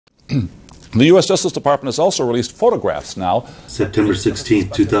The U.S. Justice Department has also released photographs now. September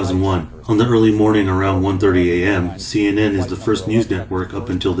 16, 2001. On the early morning around 1:30 a.m., CNN is the first news network up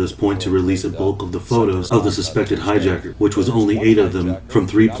until this point to release a bulk of the photos of the suspected hijacker, which was only 8 of them from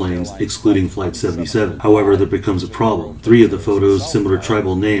 3 planes, excluding Flight 77. However, there becomes a problem. 3 of the photos, similar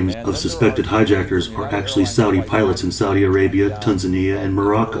tribal names of suspected hijackers, are actually Saudi pilots in Saudi Arabia, Tanzania, and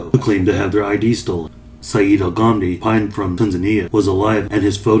Morocco, who claim to have their ID stolen. Saeed al-Ghamdi, pilot from Tanzania, was alive and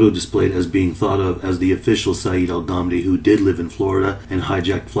his photo displayed as being thought of as the official Saeed al-Ghamdi who did live in Florida and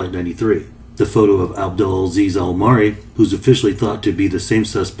hijacked Flight 93. The photo of Abdulaziz al-Mari, who's officially thought to be the same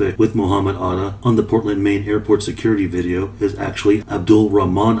suspect with Mohammed Atta on the Portland Main Airport security video, is actually Abdul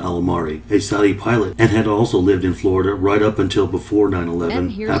Rahman al-Mari, a Saudi pilot, and had also lived in Florida right up until before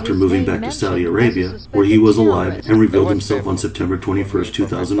 9/11, after moving back to Saudi Arabia, where he was alive and revealed himself on September 21,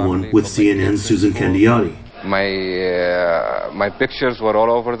 2001 with CNN's Susan Candiati. My pictures were all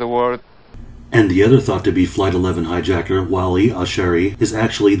over the world. And the other thought to be Flight 11 hijacker, Wali al-Shari, is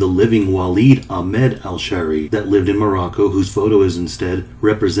actually the living Walid Ahmed al-Shari that lived in Morocco, whose photo is instead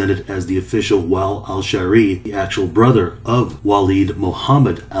represented as the official Wal al-Shari, the actual brother of Walid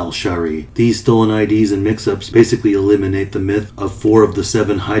Mohammed al-Shari. These stolen IDs and mix-ups basically eliminate the myth of 4 of the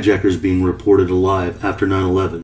 7 hijackers being reported alive after 9/11.